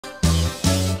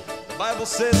Bible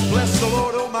says, bless the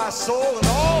Lord, O my soul, and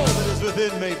all that is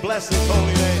within me. Bless his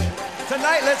holy name.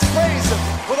 Tonight, let's praise him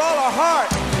with all our heart,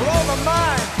 with all our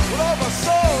mind, with all our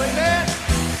soul. Amen.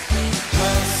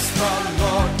 Bless the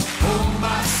Lord, O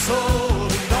my soul,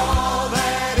 and all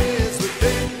that is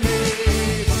within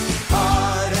me.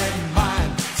 Heart and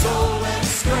mind, soul and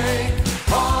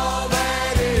strength, all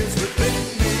that is within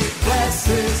me. Bless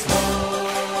his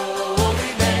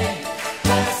holy name.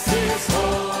 Bless his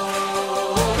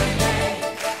holy name.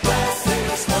 Bless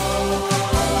his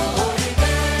holy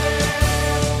name.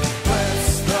 Bless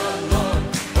the Lord,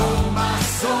 oh my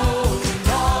soul, and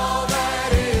all that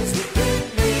is within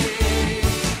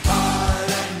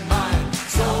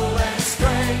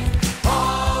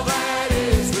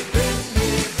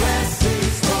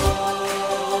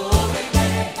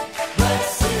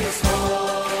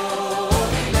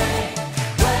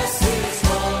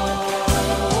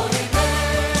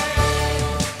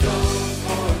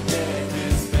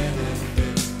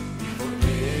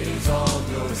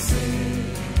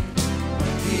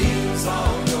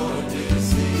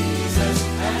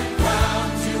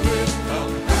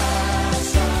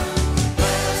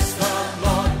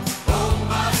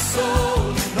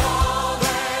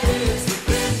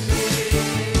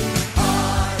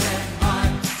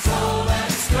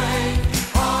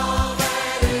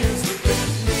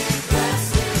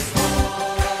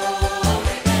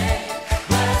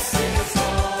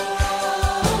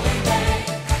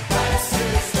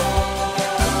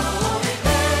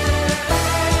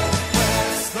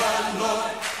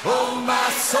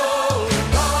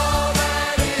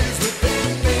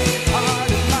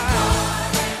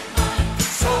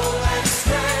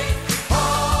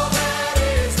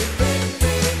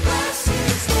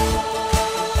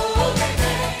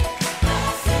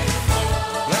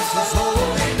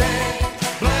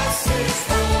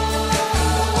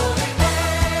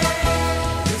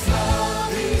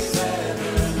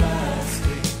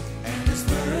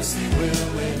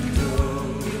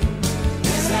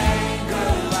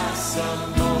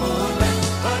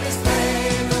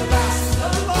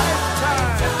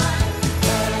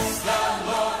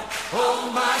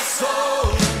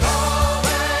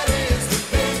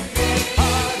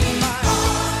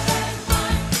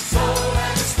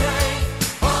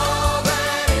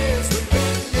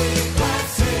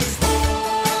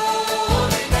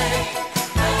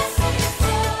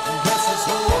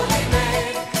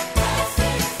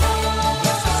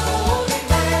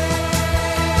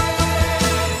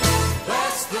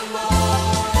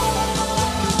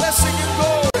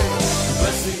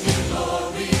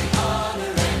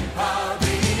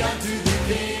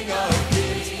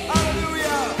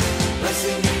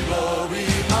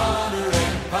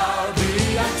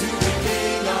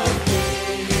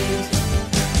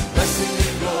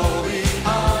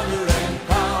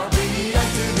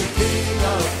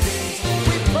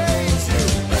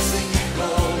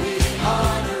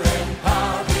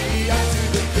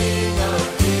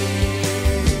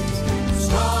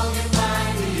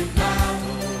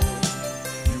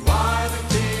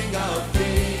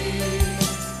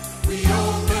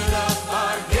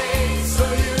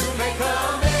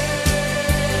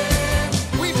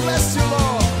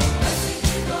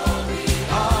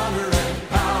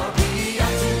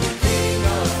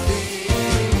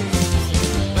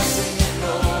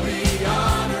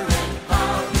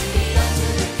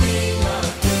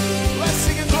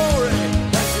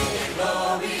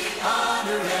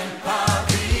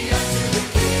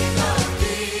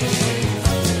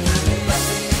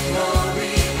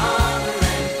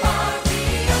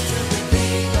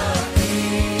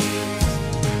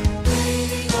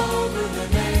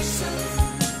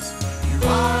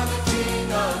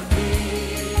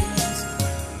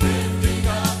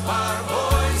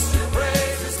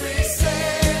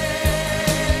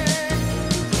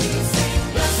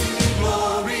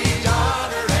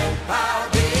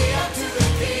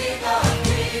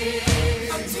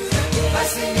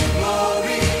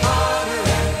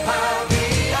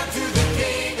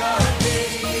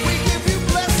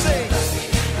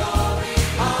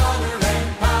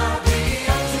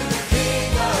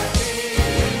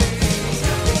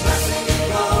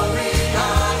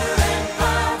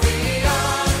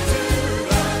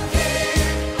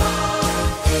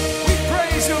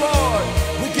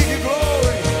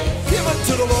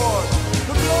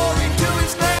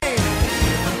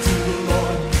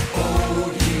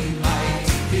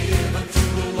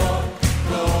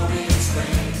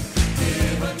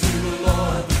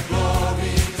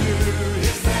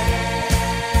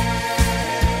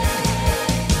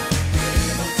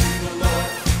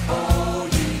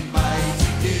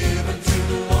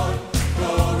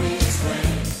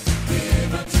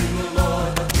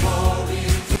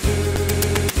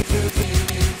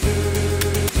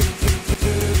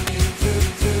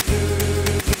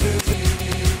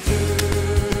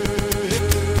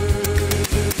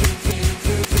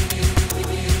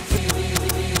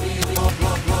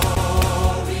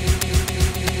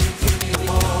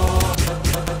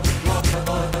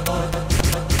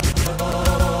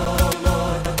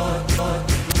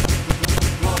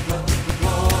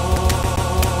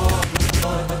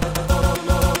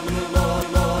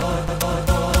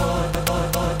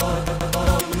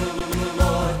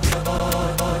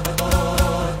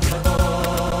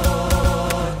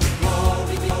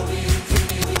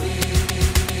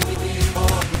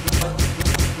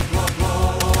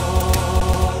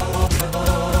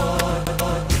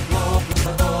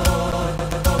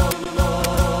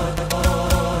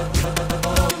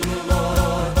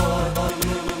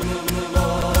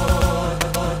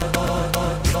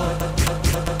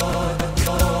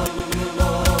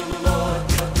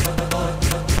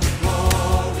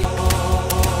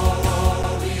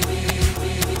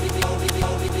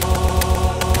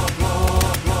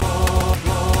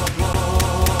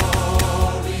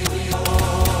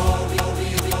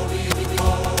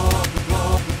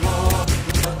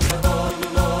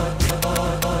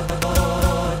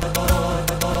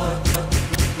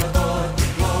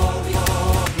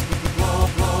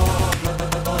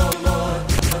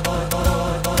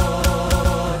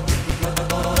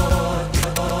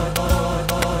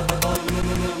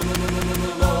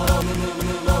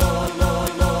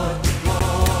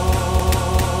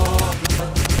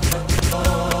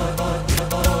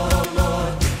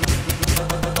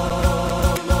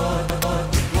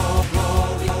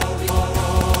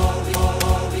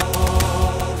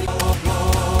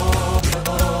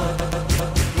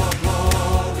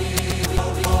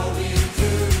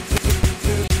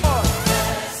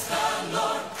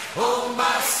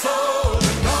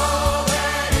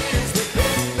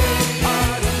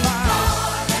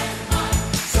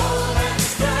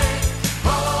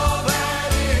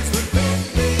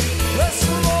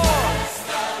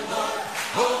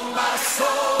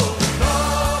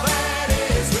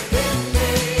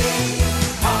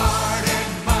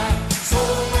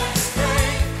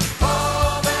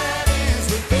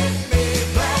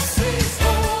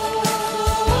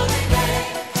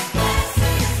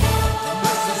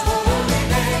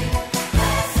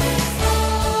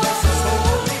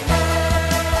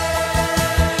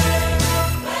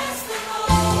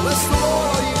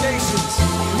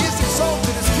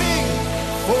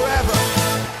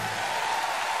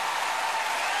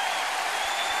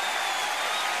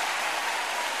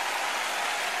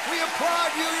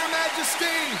applaud you, your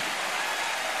majesty.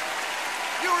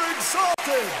 You are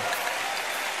exalted.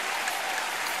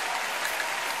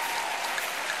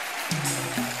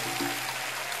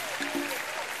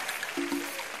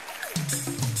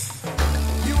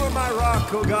 You are my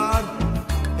rock, oh God,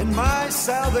 and my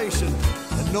salvation.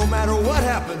 And no matter what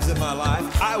happens in my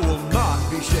life, I will not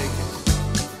be shaken.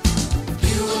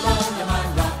 You alone are my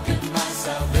rock and my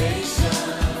salvation.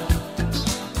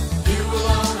 You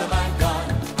alone are my God,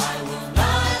 I will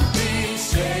not be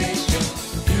shaken.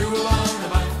 You alone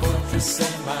are my fortress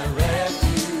and my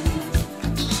refuge.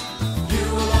 You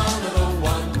alone are the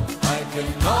one I can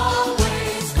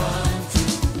always run to.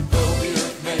 Though the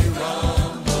earth may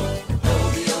rumble, though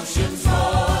the oceans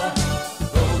roar,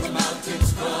 though the mountains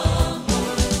crumble,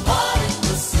 heart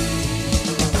will see,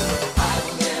 I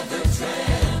will never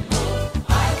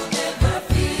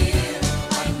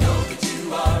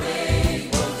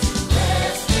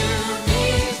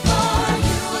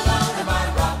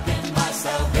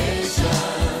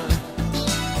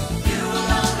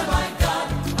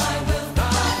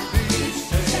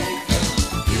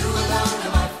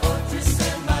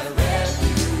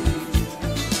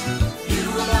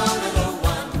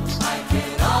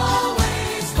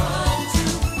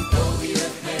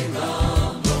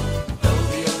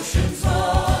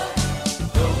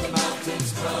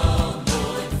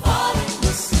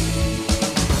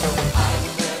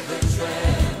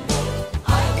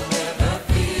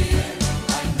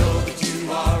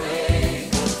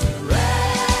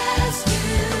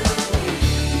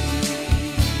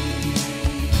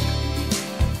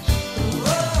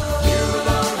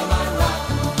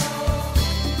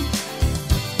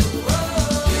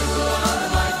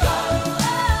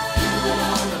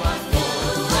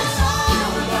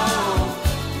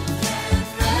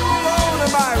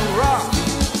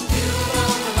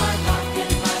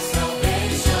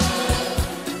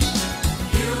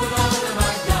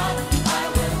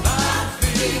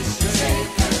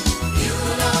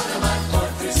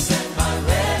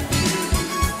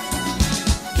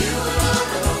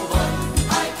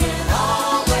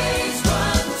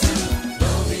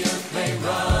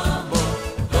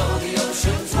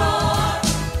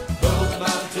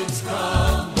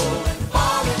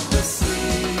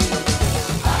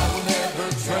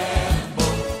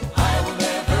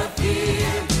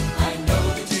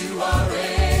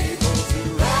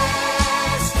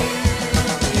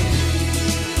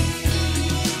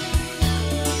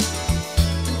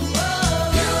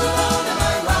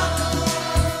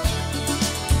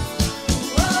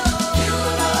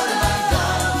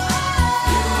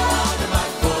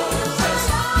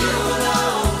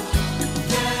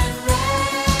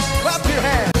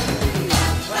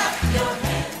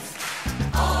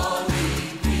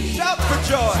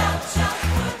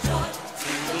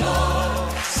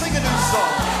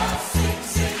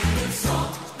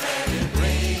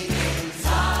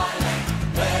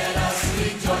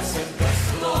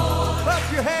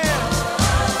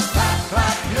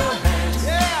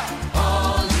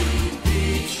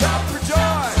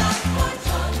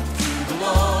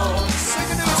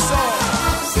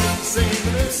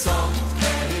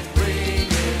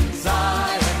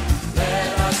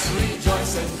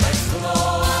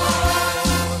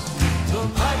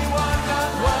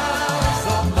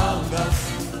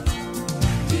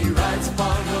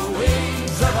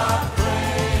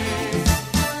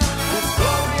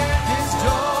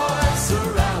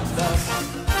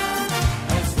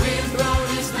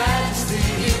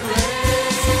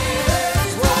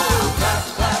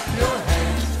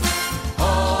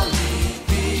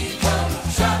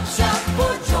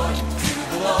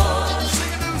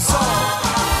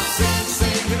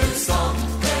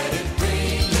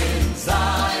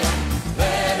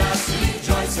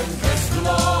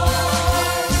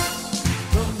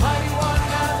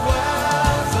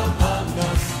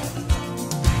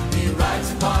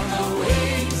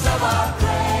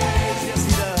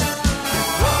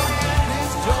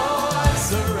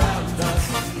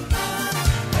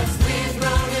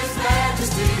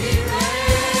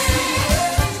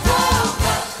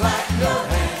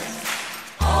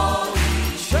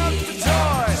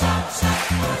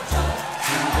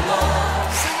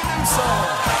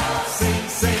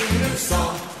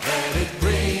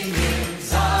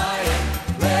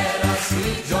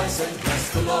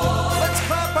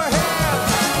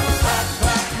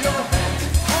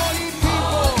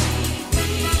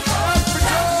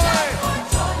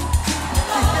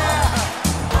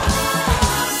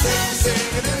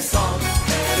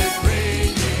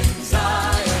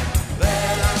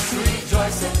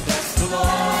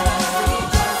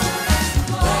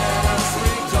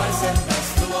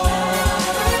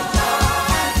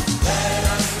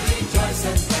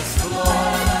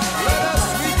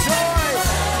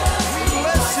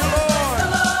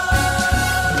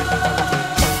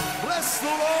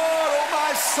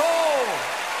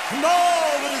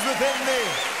within me.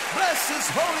 Bless his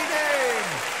holy name.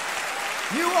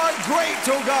 You are great,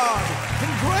 O God,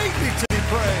 and greatly to be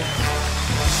praised.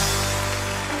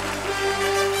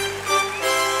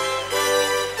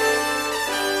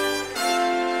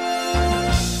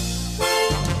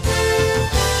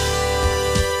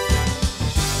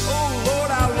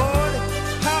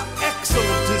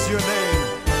 Your name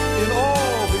in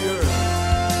all the earth.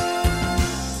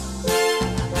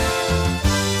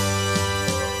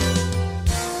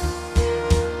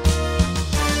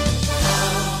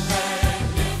 How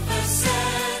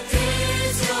magnificent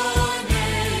is your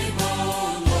name, O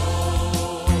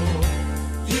Lord.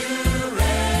 You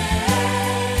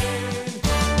reign.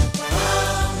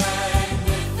 How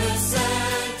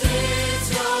magnificent is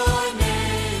your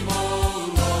name, O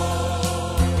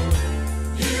Lord.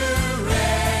 You reign.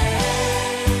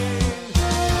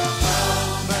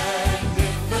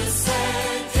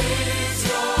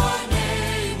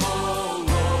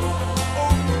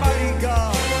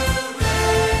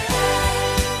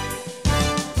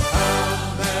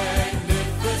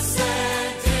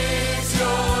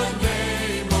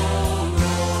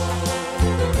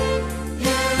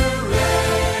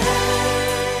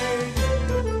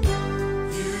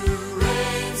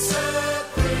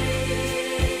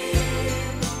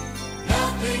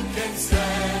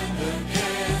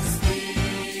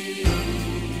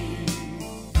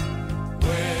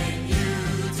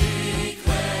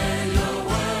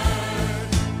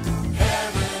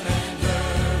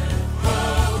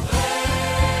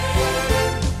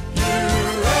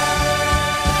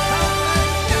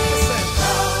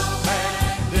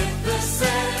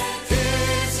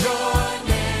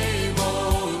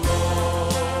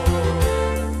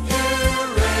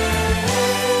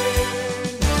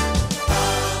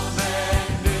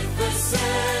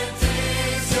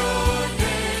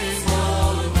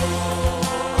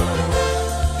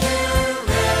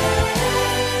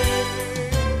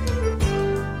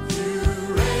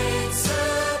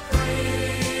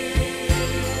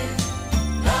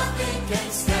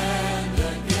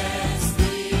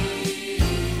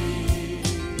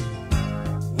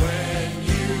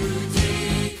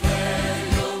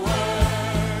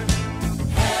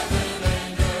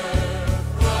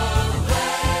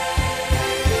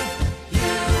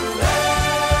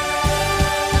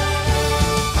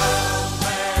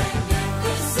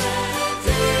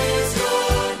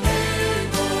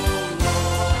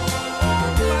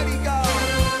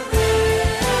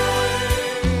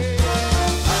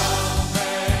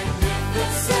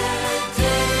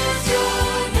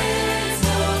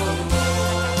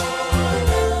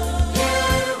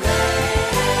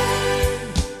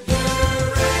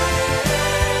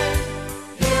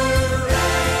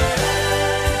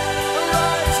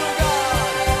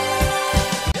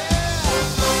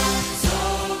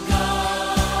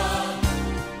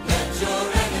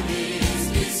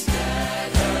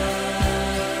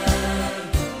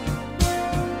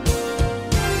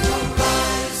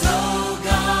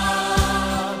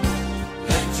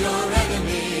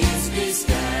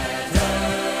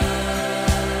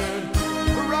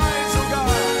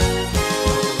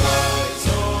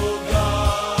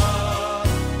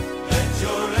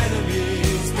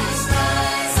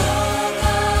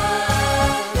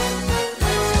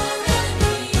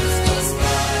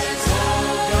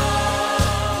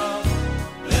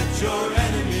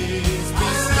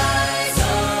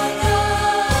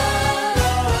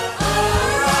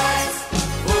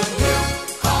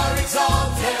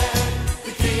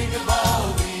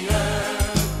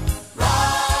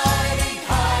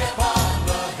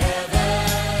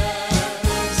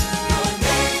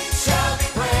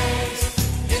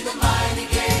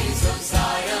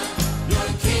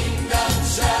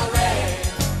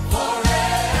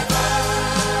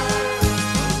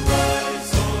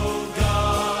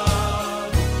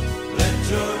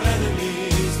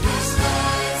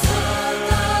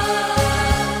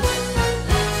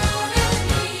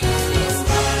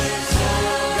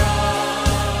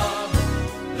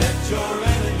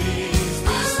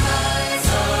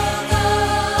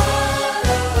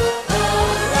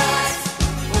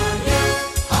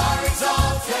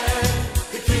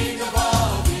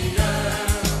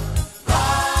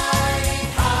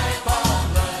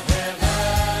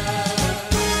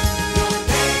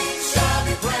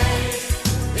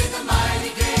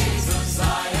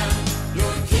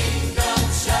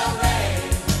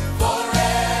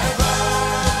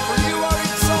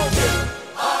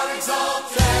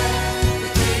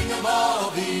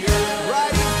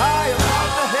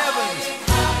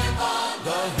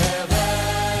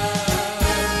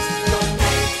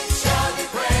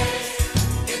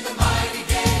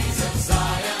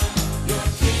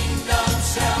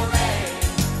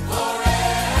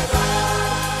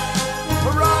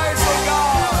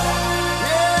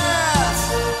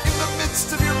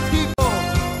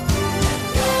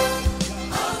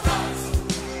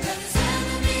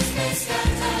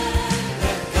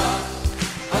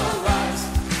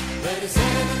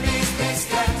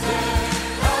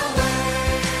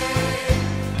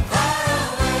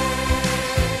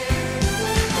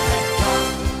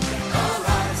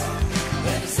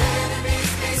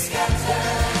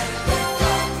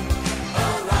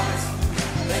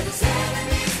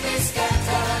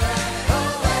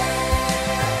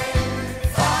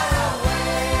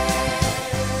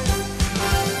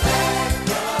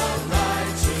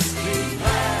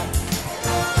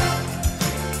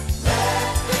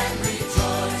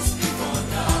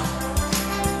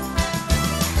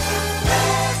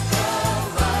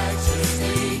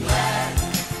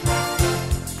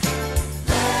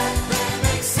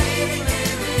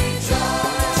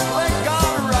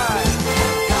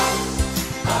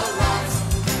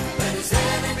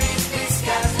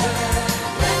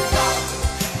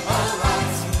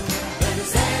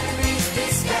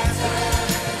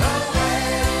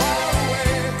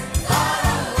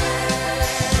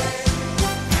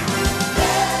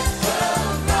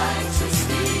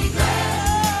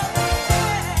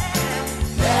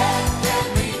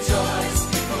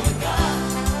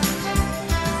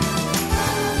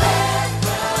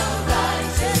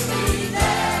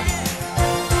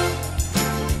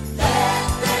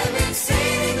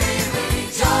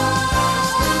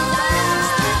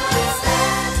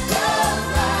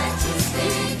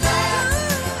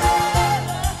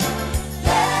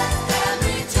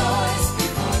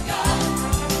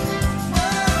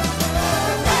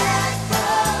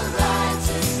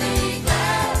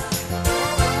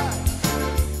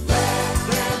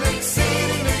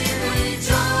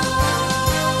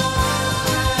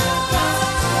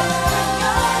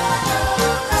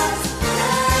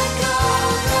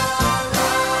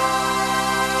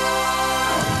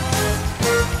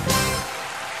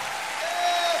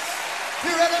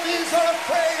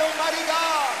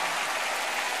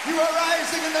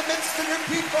 midst of your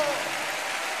people.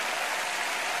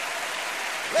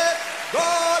 Let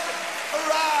God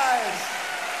arise.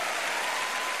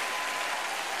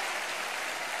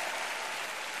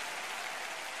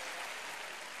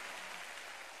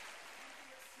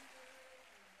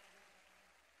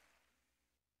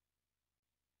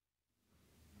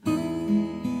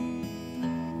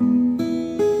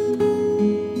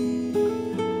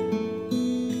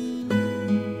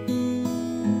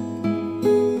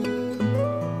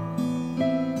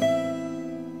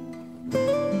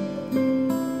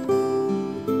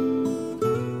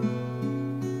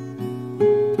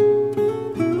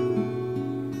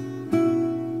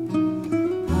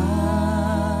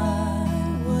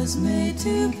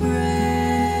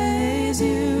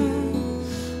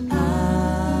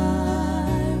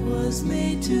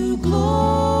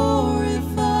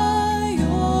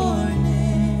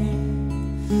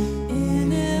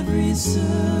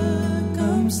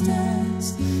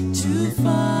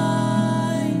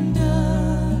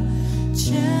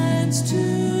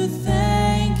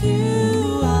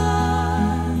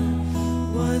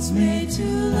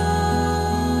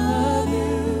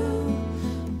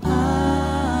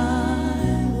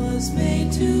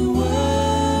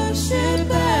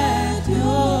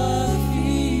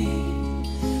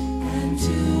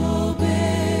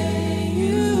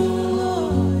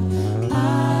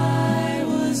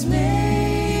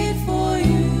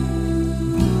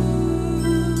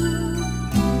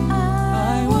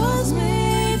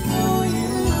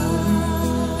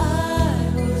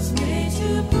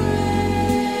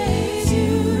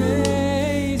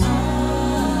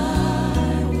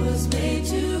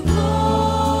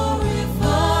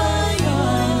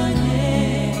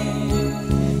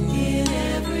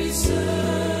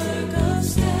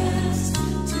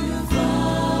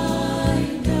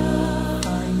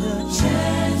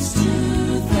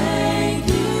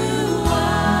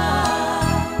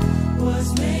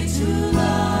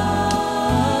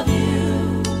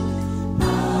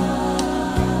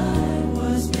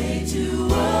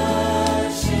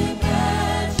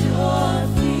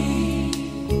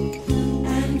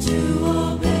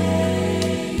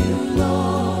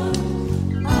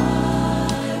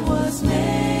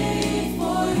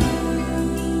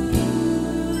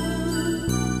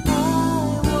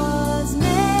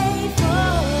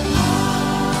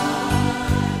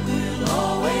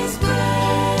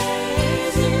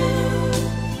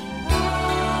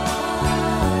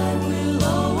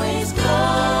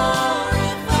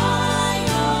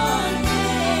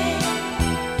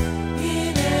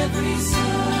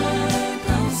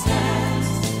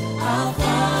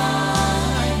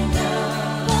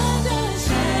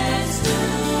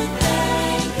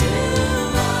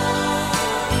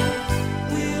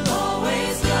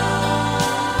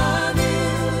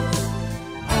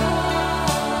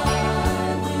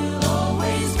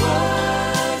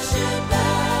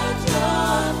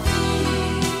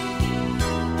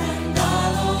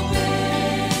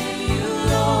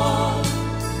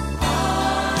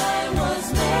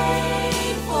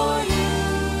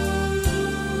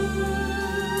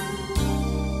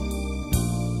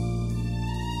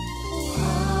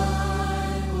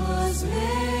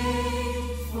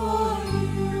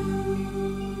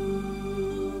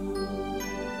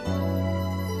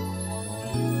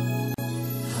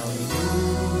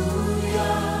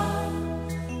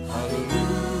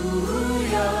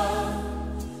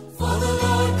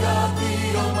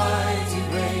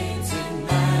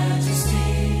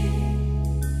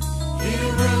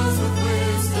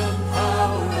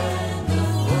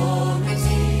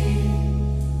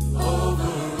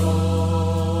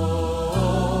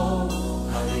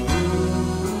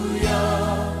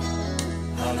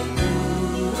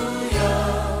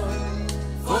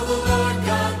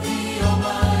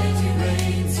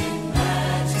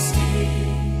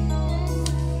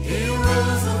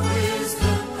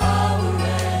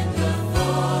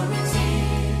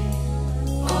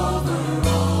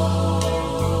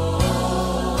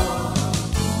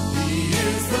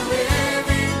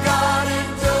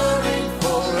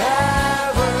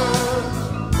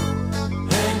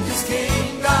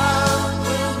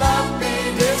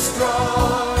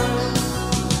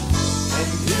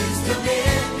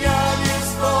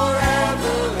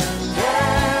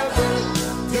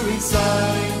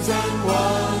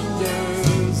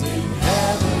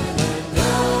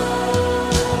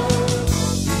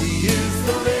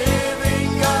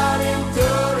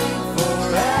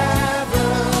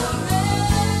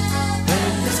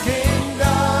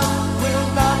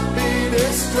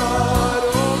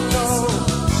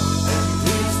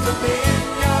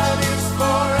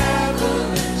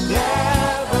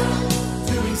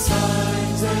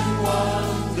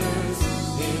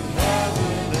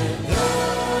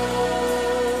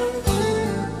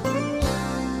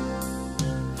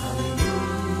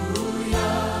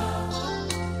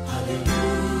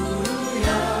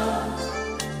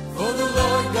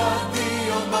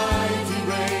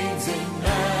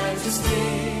 majesty.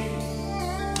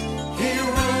 He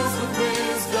rules with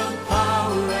wisdom,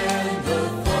 power, and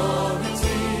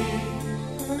authority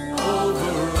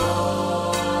over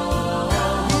all.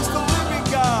 He's the living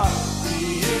God. He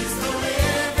is the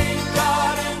living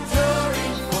God,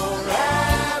 enduring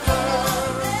forever.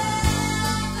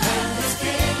 And His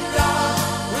kingdom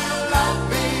will not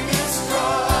be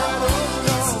destroyed. Oh,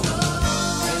 no.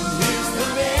 And His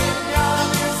dominion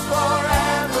is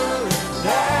forever and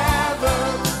ever,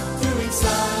 doing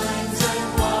signs and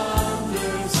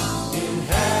wonders in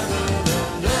heaven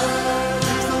and earth.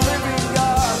 He's the living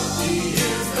God. He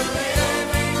is the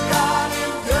living God,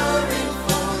 enduring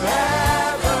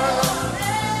forever.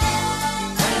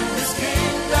 And His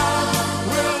kingdom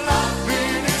will not be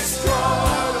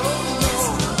destroyed. Oh, no.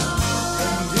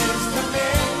 And His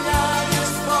dominion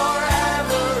is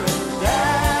forever and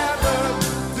ever,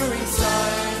 doing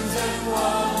signs and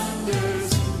wonders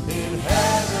in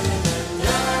heaven and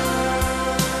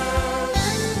earth.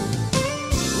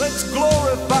 Let's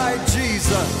glorify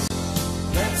Jesus.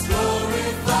 Let's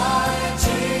glorify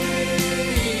Jesus.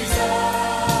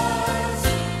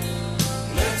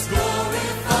 Let's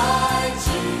glorify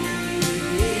Jesus.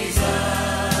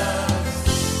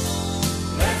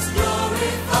 Let's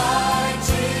glorify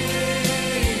Jesus.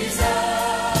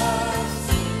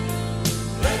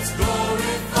 Let's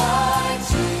glorify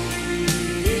Jesus.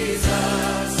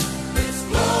 Let's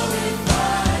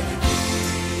glorify the King.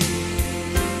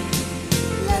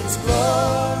 Let's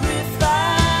glorify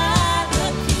the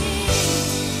King.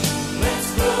 Let's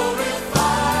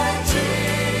glorify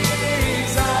Jesus.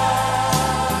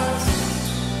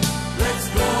 Let's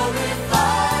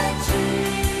glorify Jesus.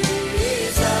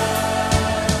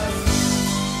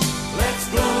 Let's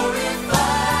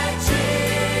glorify Jesus.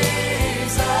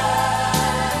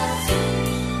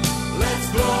 Let's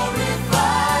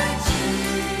glorify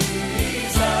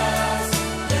Jesus.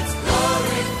 Let's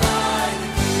glorify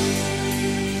the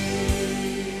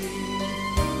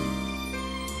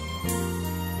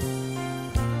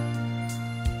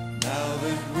Now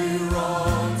that we're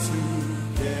all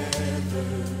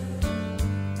together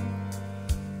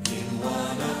in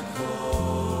one accord,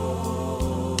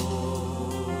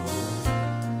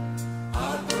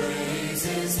 our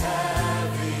praises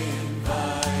have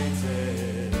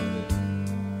invited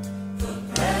the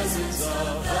presence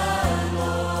of the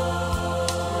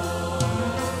Lord,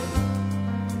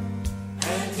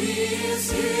 and He is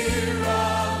here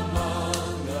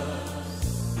among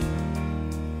us,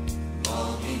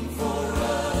 longing for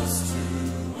us to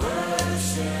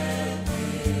worship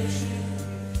Him.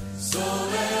 So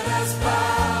let us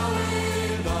bow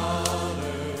in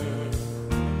honor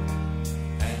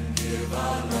and give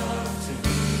our love to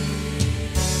Him.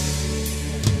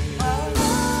 Our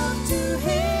love to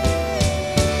Him.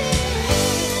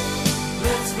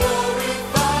 Let's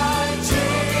glorify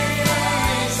Jesus.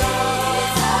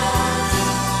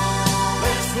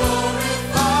 Let's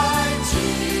glorify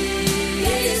Jesus.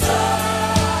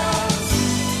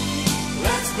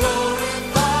 Let's glorify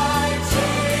Jesus.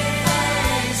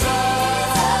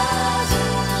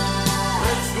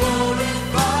 Let's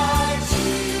glorify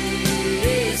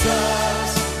Jesus.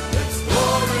 Let's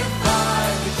glorify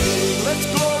the King. Let's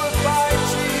glorify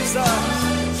Jesus.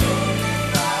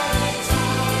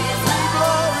 We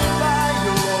glorify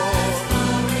you, Lord,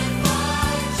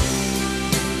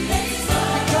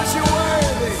 because you're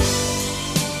worthy.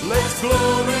 Let's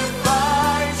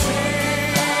glorify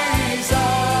Jesus.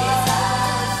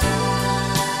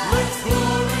 Let's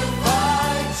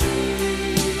glorify Jesus.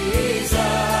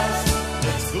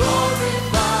 Let's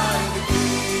glorify the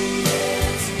King.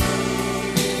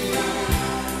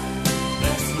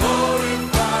 Let's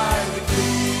glorify the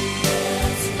King.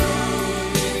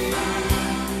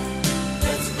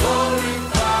 Let's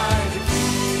glorify the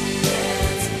King.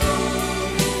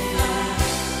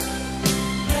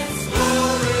 Let's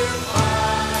glorify.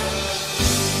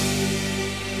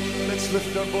 Let's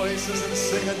lift our voices and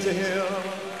sing unto Him.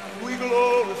 We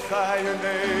glorify your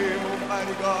name,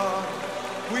 Almighty God.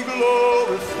 We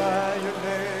glorify your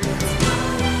name.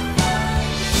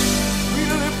 We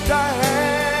lift our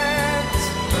hands.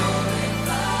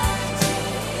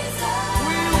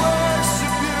 We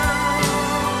worship you.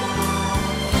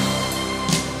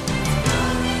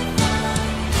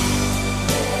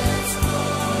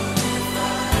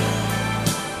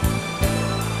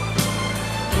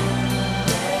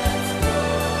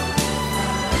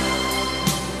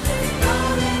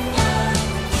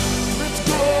 Let's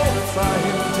glorify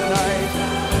Him tonight.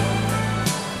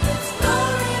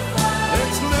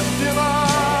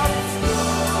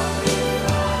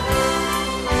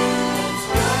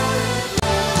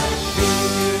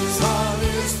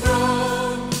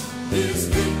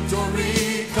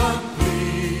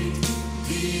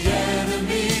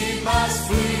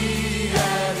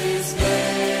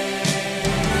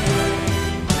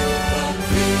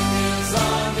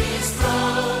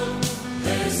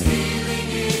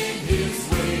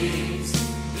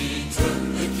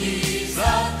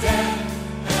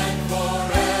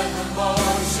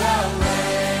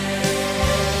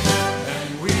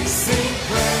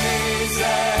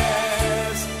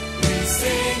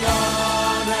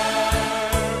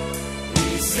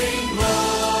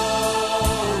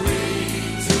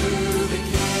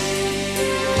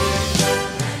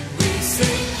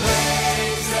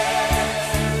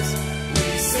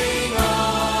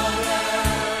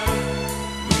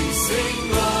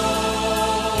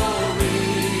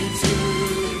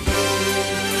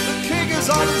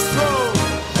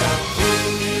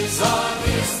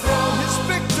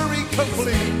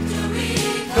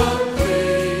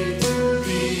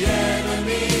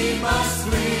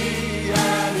 flee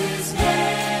at his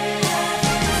name.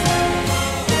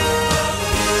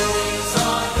 He's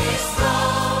on his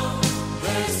throne,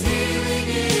 there's healing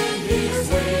in his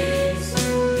ways.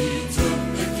 He took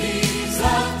the keys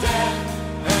of death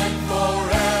and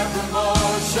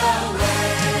forevermore shall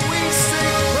reign. We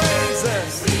sing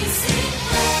praises. We sing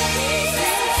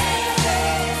praises,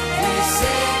 we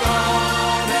sing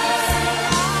honor,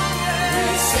 we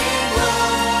sing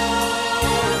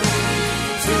glory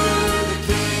to the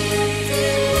King.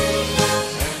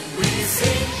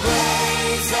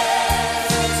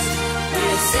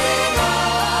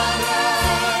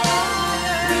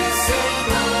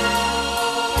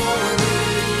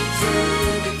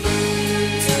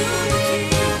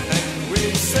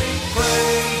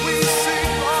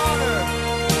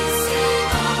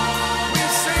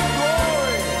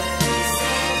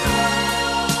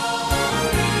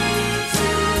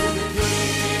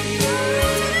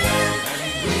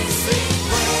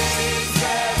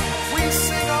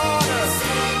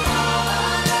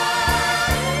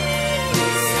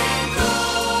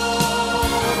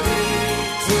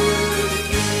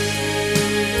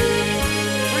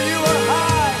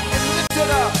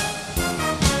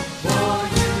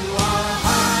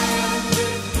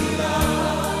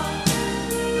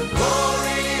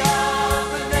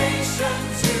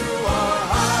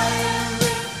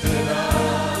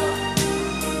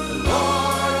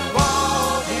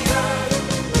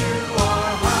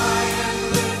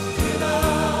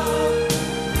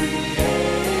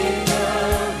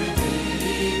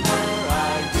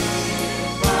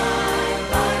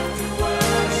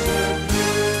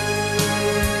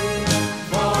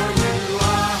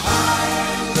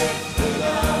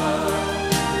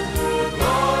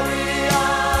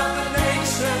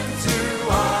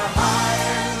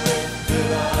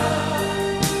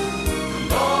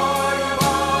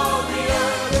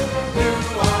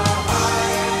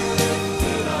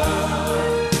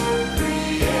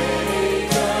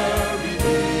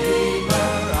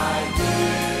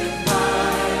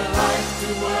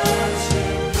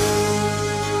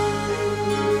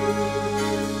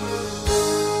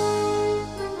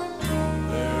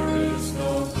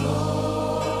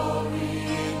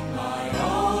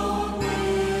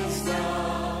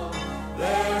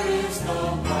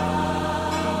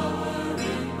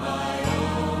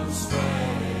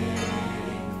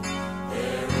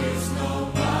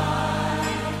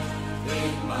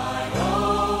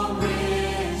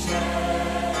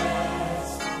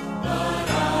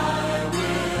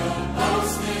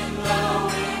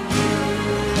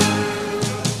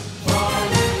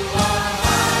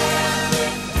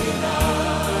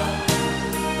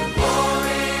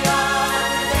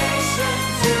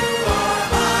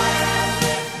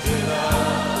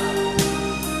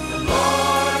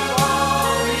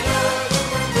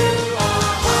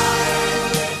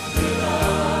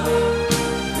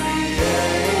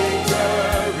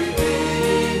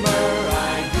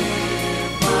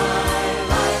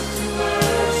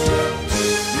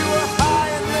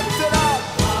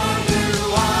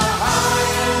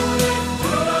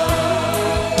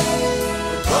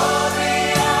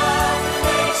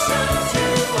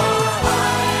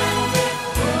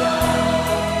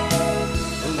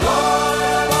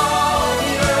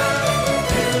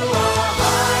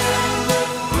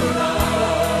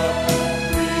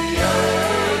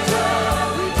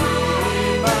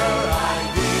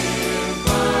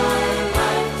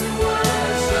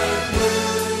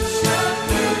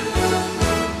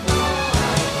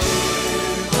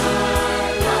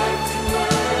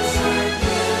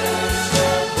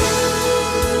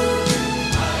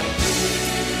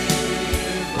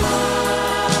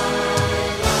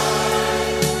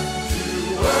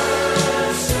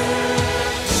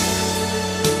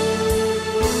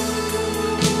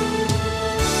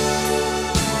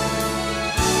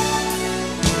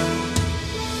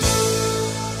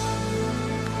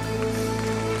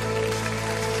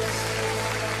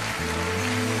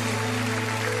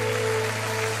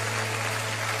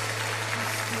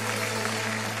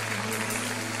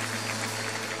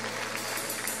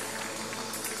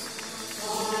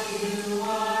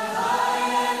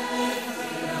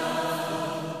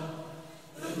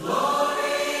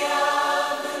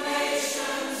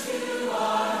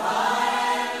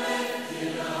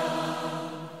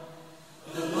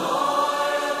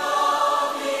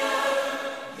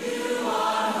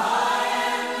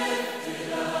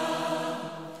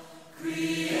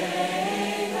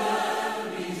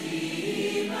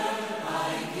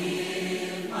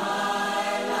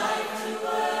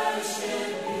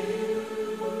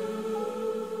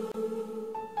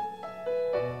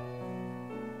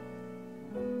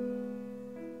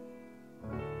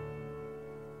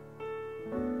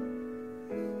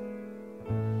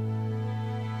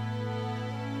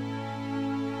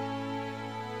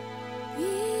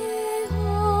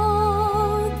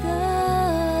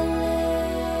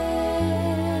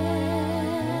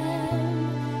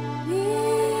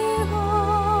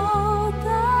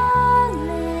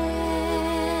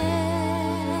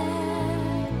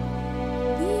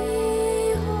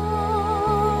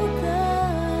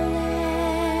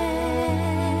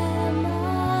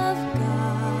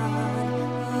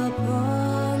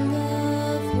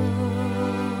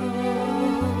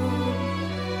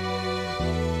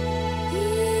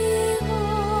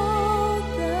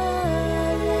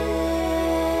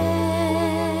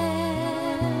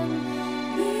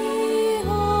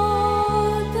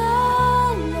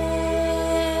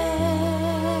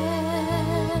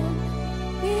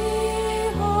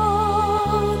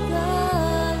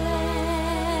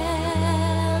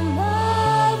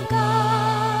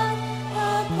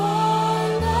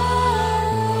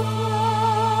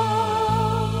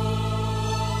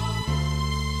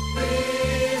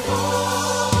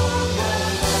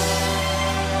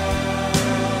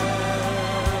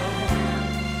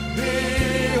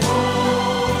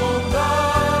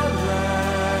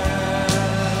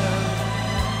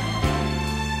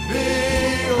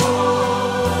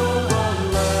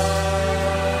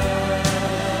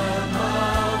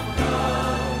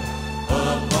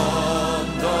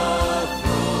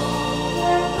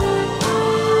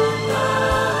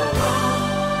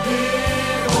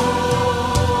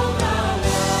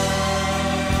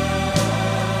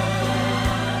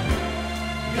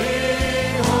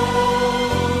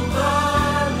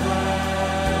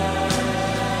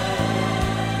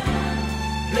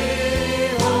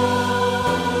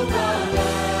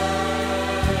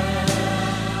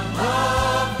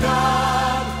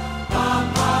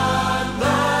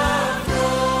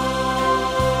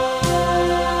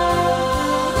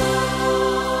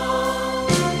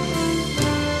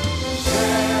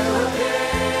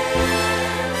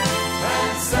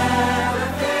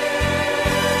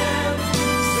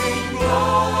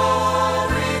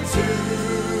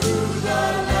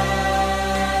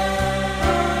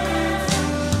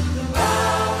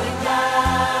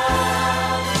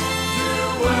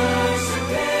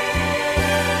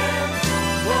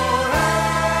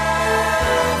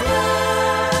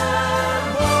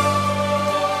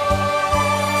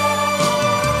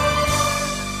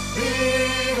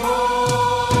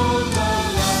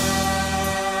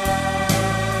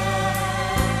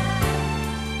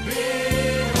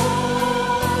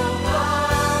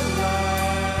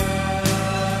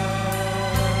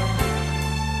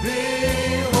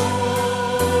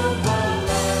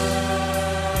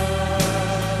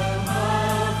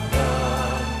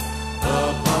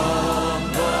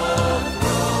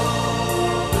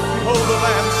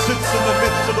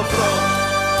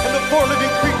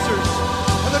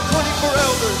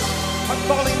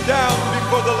 falling down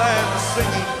before the Lamb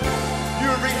singing. You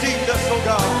have redeemed us, O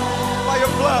God, by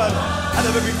your blood out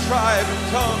of every tribe and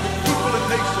tongue and people and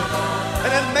nation,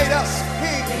 and have made us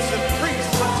kings and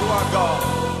priests unto our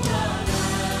God.